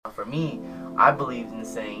me, I believe in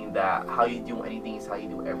saying that how you do anything is how you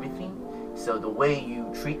do everything. So the way you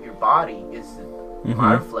treat your body is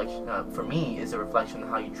my reflection. For me, is a reflection of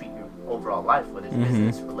how you treat your overall life, whether it's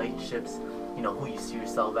business, relationships, who you see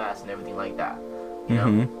yourself as, and everything like that. You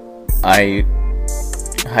know? I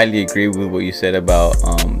highly agree with what you said about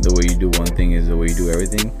the way you do one thing is the way you do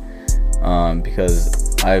everything.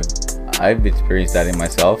 Because I've experienced that in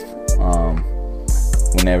myself.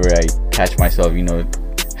 Whenever I catch myself,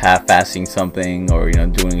 half-assing something or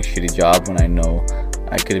doing a shitty job when I know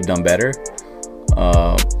I could have done better,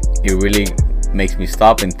 it really makes me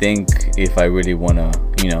stop and think if I really want to,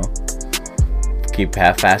 keep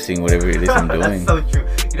half-assing whatever it is I'm doing. That's so true.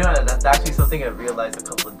 That's actually something I realized a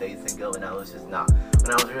couple of days ago, and I was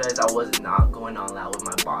realized I was not going all out with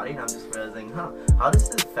my body, and I'm just realizing, how does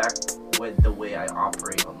this affect with the way I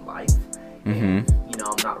operate on life? And,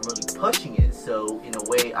 I'm not really pushing it, so in a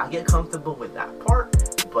way I get comfortable with that part,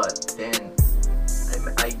 but then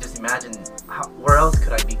I just imagine where else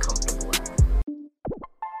could I be comfortable at?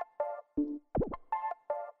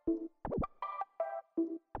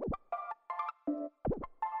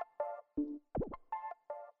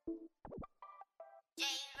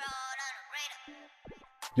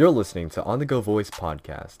 You're listening to On The Go Voice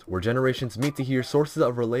podcast, where generations meet to hear sources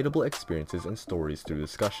of relatable experiences and stories through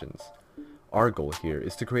discussions. Our goal here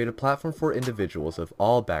is to create a platform for individuals of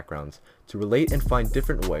all backgrounds to relate and find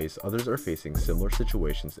different ways others are facing similar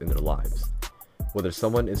situations in their lives. Whether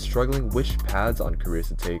someone is struggling which paths on careers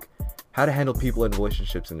to take, how to handle people and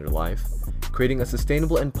relationships in their life, creating a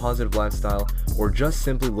sustainable and positive lifestyle, or just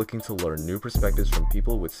simply looking to learn new perspectives from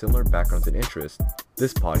people with similar backgrounds and interests,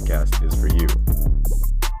 this podcast is for you.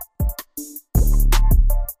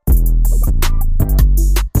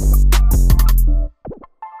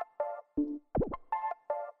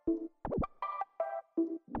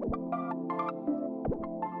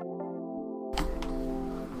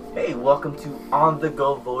 Hey, welcome to On The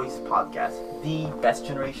Go Voice podcast, the best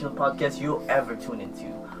generational podcast you'll ever tune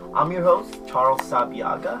into. I'm your host, Charles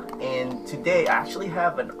Sabiaga, and today I actually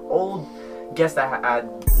have an old guest I had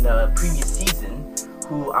in the previous season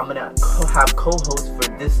who I'm going to have co-host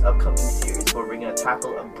for this upcoming series, where we're going to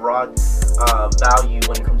tackle a broad value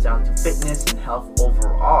when it comes down to fitness and health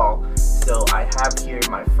overall. So I have here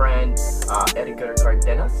my friend Edgar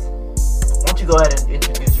Cardenas. Why don't you go ahead and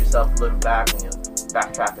introduce yourself a little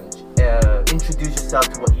backtrack and introduce yourself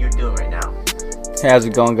to what you're doing right now. Hey, how's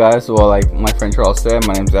it going, guys? Well, like my friend Charles said,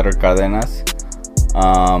 my name is Edgar Cardenas.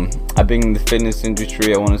 I've been in the fitness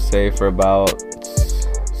industry, I want to say, for about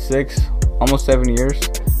 6, almost 7 years,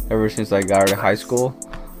 ever since I got out of high school.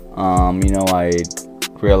 I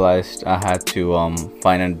realized I had to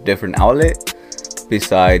find a different outlet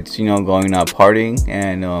besides, going out partying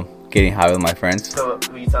and getting high with my friends. So,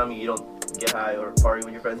 were you telling me you don't get high or party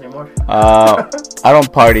with your friends anymore? I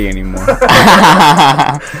don't party anymore.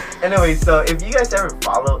 Anyway, so if you guys ever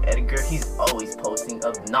follow Edgar, he's always posting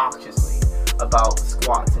obnoxiously about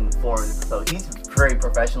squats and forms. So he's very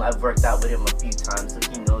professional. I've worked out with him a few times, so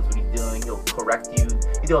he knows what he's doing. He'll correct you.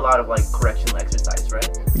 You do a lot of correctional exercise, right?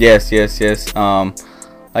 Yes.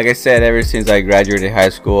 Like I said, ever since I graduated high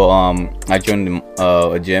school, I joined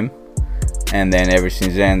a gym, and then ever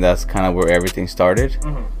since then, that's kind of where everything started.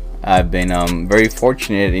 I've been very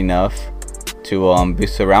fortunate enough to be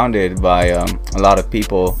surrounded by a lot of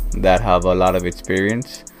people that have a lot of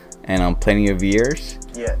experience and plenty of years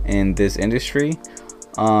in this industry.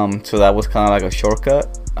 So that was kind of like a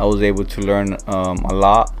shortcut. I was able to learn a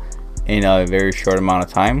lot in a very short amount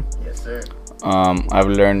of time. Yes, sir. I've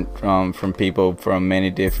learned from people from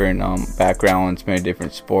many different backgrounds, many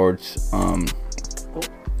different sports,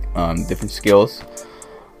 different skills.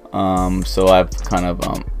 So I've kind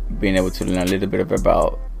of been able to learn a little bit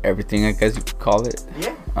about everything, I guess you could call it.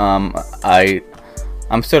 Yeah.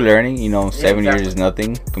 I'm still learning. 7 years is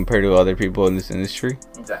nothing compared to other people in this industry.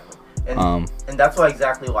 Exactly. And that's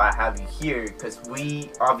exactly why I have you here, because we're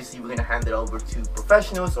going to hand it over to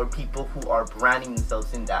professionals or people who are branding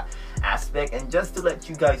themselves in that aspect. And just to let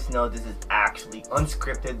you guys know, this is actually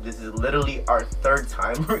unscripted. This is literally our third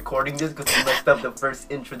time recording this because we messed up the first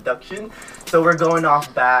introduction. So we're going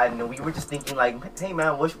off bad, and we were just thinking hey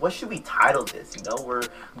man, what should we title this? We're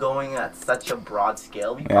going at such a broad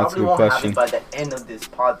scale. We probably won't have it by the end of this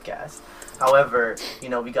podcast. However,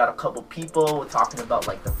 we got a couple people talking about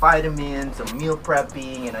the vitamins and meal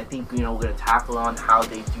prepping, and I think, we're going to tackle on how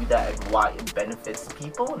they do that and why it benefits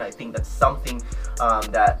people. And I think that's something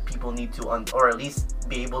that people need to, or at least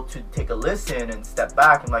be able to take a listen and step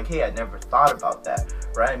back and hey, I never thought about that,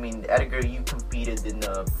 right? I mean, Edgar, you competed in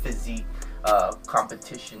the physique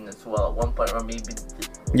competition as well at one point, or maybe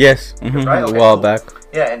yes, right? Okay, a while cool. back.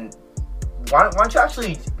 Yeah, and why don't you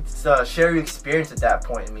actually share your experience at that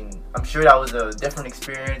point? I mean, I'm sure that was a different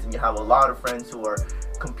experience, and you have a lot of friends who are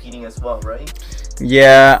competing as well, right?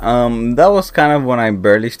 Yeah, that was kind of when I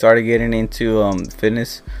barely started getting into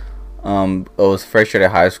fitness. I was fresh out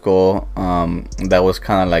of high school. That was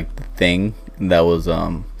kind of like the thing that was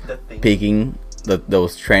peaking, that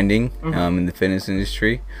was trending in the fitness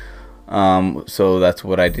industry. So that's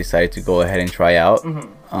what I decided to go ahead and try out.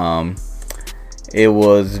 It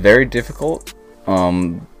was very difficult.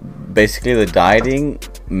 Basically the dieting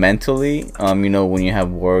mentally, when you have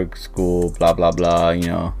work, school, blah blah blah, I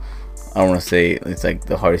don't want to say it's like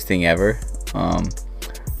the hardest thing ever,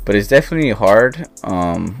 but it's definitely hard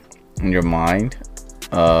in your mind,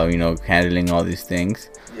 handling all these things.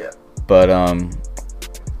 Yeah. But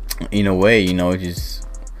in a way, it just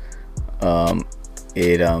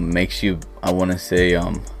it makes you, I want to say,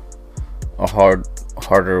 a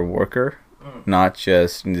harder worker. Not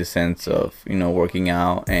just in the sense of working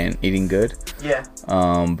out and eating good. Yeah.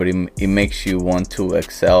 But it makes you want to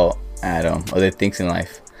excel at other things in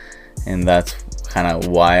life, and that's kind of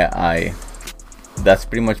why that's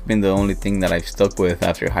pretty much been the only thing that I've stuck with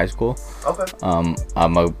after high school. Okay.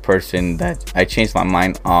 I'm a person that I change my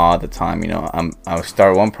mind all the time. I'll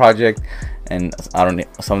start one project and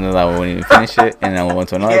something that I won't even finish it, and then I'll go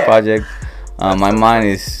to another project. My mind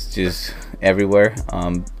is just everywhere.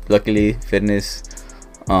 Luckily, fitness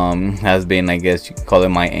has been, I guess you could call it,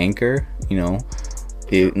 my anchor. No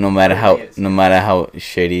matter how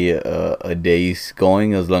shady a day's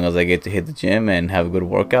going, as long as I get to hit the gym and have a good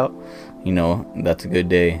workout, that's a good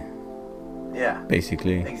day. Yeah.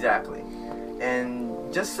 Basically. Exactly.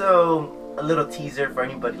 And just so a little teaser for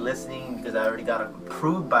anybody listening, because I already got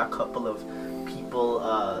approved by a couple of people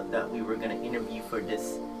that we were gonna interview for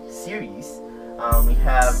this series. We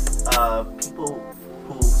have people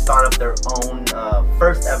who start up their own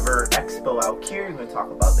first ever expo out here. We're going to talk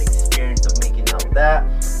about the experience of making out that.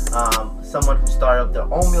 Someone who started up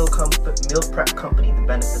their own meal prep company, the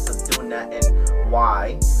benefits of doing that, and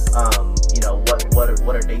why.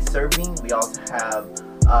 What are they serving? We also have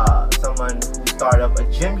someone who started up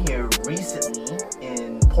a gym here recently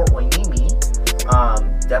in Port Hueneme.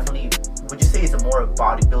 Definitely, would you say it's a more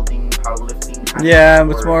bodybuilding, powerlifting kind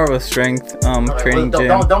of it's more of a strength training gym.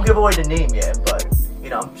 Don't give away the name yet, but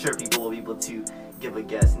I'm sure people will be able to give a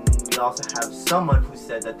guess. And we also have someone who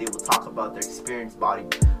said that they will talk about their experience body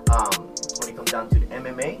when it comes down to the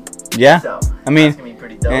MMA. Yeah, so I mean, that's gonna be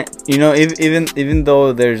pretty dope. Even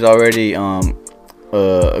though there's already a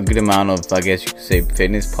good amount of, I guess you could say,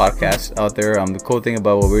 fitness podcasts out there, the cool thing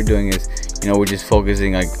about what we're doing is we're just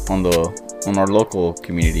focusing like on our local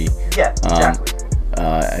community. Yeah, exactly.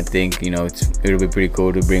 I think it'll be pretty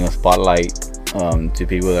cool to bring a spotlight to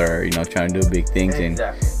people that are trying to do big things and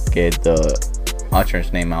get the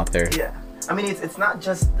Ultra's name out there. Yeah, I mean it's not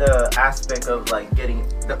just the aspect of like getting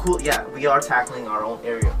the cool. Yeah, we are tackling our own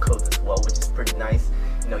area codes as well, which is pretty nice.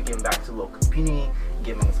 Giving back to the local community,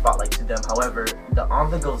 giving a spotlight to them. However, the On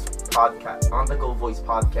the Go Voice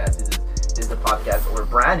podcast is the podcast or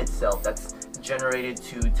brand itself that's generated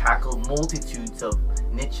to tackle multitudes of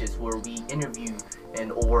niches where we interview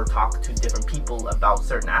or talk to different people about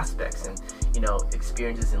certain aspects and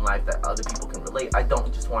experiences in life that other people can relate. I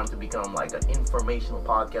don't just want it to become like an informational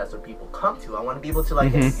podcast where people come to. I want to be able to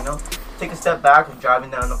like take a step back of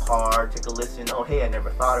driving down the car, take a listen. Oh hey, I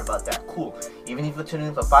never thought about that. Cool. Even if you tune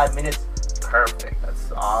in for 5 minutes, perfect.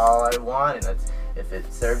 That's all I want, and that's if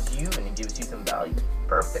it serves you and it gives you some value,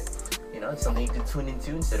 perfect. It's something you can tune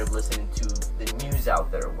into instead of listening to the news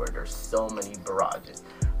out there where there's so many barrages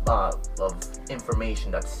of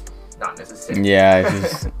information that's not necessary. Yeah,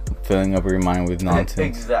 it's just filling up your mind with nonsense.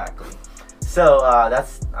 Exactly. So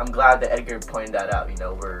I'm glad that Edgar pointed that out.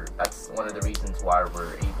 That's one of the reasons why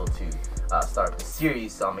we're able to start the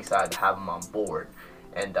series. So I'm excited to have him on board.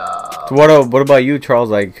 And so what about you,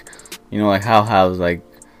 Charles? Like, like how has like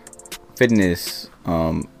fitness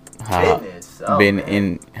been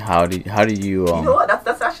in? How do you? You know what?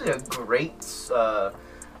 That's actually a great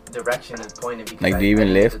direction and point. Because like, do you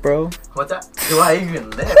even lift, bro? What's that? Do I even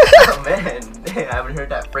lift? Oh man, I haven't heard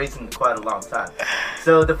that phrase in quite a long time.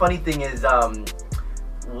 So the funny thing is,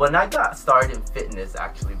 when I got started in fitness,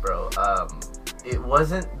 actually, bro, it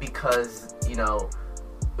wasn't because it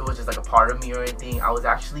was just like a part of me or anything. I was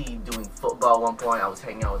actually doing football at one point. I was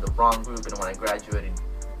hanging out with the wrong group, and when I graduated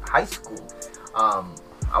high school,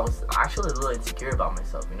 I was actually a little insecure about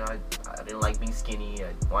myself. I didn't like being skinny.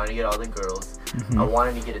 I wanted to get all the girls. I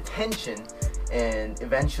wanted to get attention, and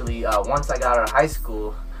eventually, once I got out of high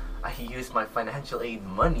school, I used my financial aid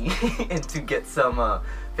money and to get some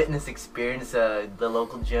fitness experience, the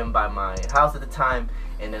local gym by my house at the time,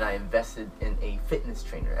 and then I invested in a fitness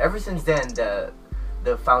trainer. Ever since then,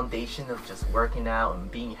 the foundation of just working out and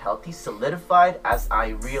being healthy solidified as I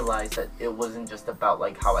realized that it wasn't just about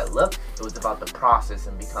like how I look, it was about the process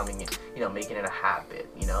and becoming it, making it a habit,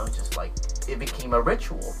 just like it became a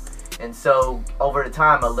ritual. And so over the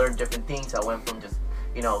time I learned different things. I went from just,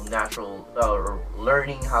 natural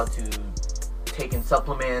learning how to take in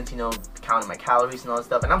supplements, counting my calories and all that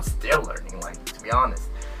stuff, and I'm still learning, like, to be honest.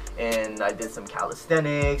 And I did some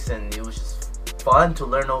calisthenics, and it was just fun to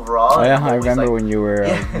learn overall. Oh, yeah, I remember when you were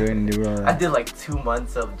doing I did like 2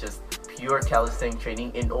 months of just pure calisthenic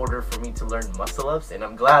training in order for me to learn muscle ups, and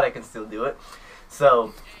I'm glad I can still do it.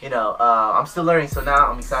 So, I'm still learning, so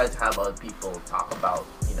now I'm excited to have other people talk about,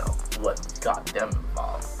 what got them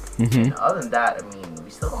involved. Other than that, I mean, we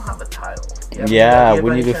still don't have a title. Yeah,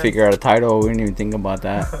 we need to figure out a title. We didn't even think about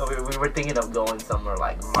that. we were thinking of going somewhere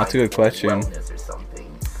like that's a good question. Wellness or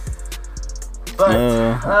something. But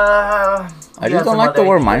I just don't like the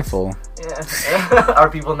word mindful. Yeah. Are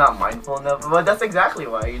people not mindful enough? But that's exactly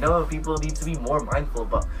why. People need to be more mindful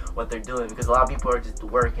about what they're doing, because a lot of people are just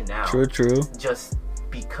working out. True. Just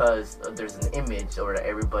because there's an image, or that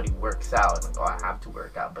everybody works out, like, oh, I have to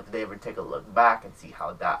work out. But do they ever take a look back and see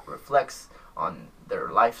how that reflects on their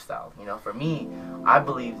lifestyle? For me, I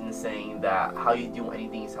believe in saying that how you do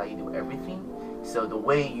anything is how you do everything. So the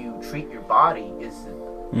way you treat your body is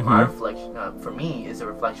my reflection. For me, is a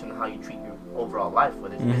reflection of how you treat your overall life,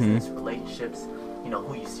 whether it's business, relationships,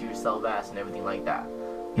 who you see yourself as, and everything like that.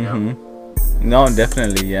 No,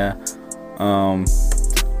 definitely, yeah.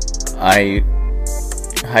 I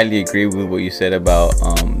highly agree with what you said about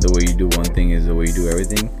the way you do one thing is the way you do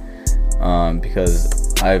everything,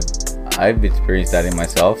 because I've experienced that in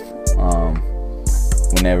myself.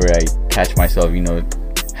 Whenever I catch myself,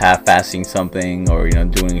 half-assing something, or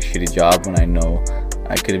doing a shitty job when I know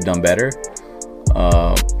I could have done better,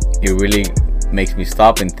 it really makes me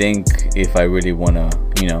stop and think if I really want to,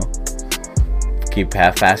 keep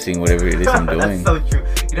half-assing whatever it is I'm doing. That's so true.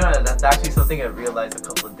 That's actually something I realized a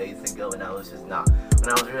couple of days ago, and I was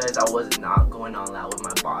realized I was not going all out with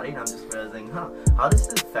my body, and I'm just realizing, how does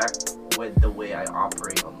this affect with the way I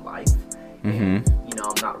operate on life? And,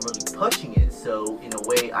 I'm not really pushing it, so in a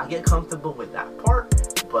way I get comfortable with that part,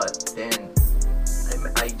 but then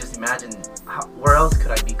I just imagine where else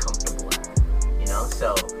could I be comfortable at,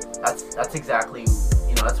 so that's exactly,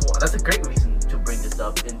 that's a great reason to bring this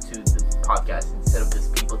up into the podcast, instead of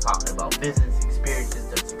just people talking about business experiences,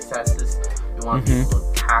 their successes. We want people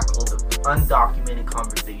to tackle the undocumented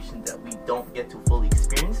conversations that we don't get to fully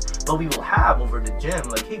experience, but we will have over the gym,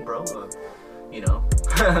 like, hey bro,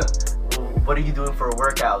 what are you doing for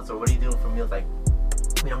workouts, or what are you doing for meals? Like,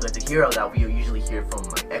 we don't get to hear all that. We usually hear from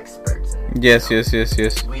like experts. And, yes.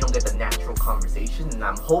 We don't get the natural conversation, and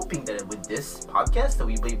I'm hoping that with this podcast that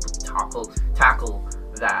we will be able to tackle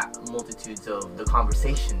that multitudes of the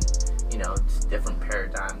conversation, just different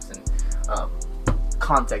paradigms and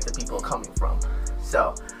context that people are coming from.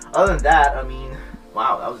 So, other than that, I mean,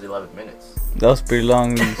 wow, that was 11 minutes. That was pretty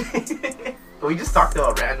long. We just talked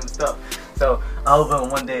about random stuff. So, I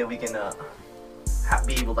hope one day we can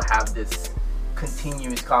be able to have this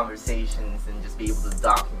continuous conversations and just be able to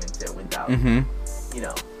document it without,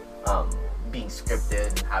 being scripted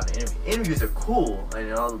and having interviews. Interviews are cool.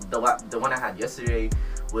 The one I had yesterday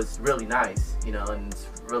was really nice, and it's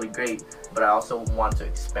really great. But I also want to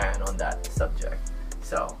expand on that subject.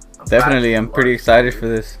 So I'm pretty excited for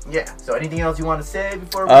this. Yeah. So anything else you want to say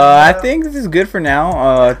before? I think this is good for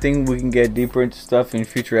now. I think we can get deeper into stuff in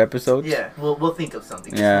future episodes. Yeah, we'll think of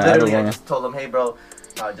something. Yeah, Literally, I just told them, hey, bro,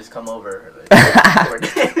 just come over.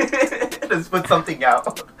 Let's put something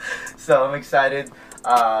out. So I'm excited.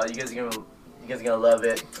 You guys are gonna love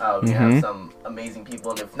it. We have some amazing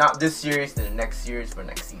people, and if not this series, then the next series for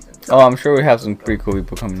next season. So, I'm sure we have some pretty cool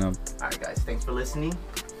people coming up. Alright guys, thanks for listening.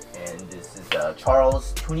 And this is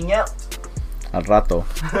Charles tuning out. Al rato.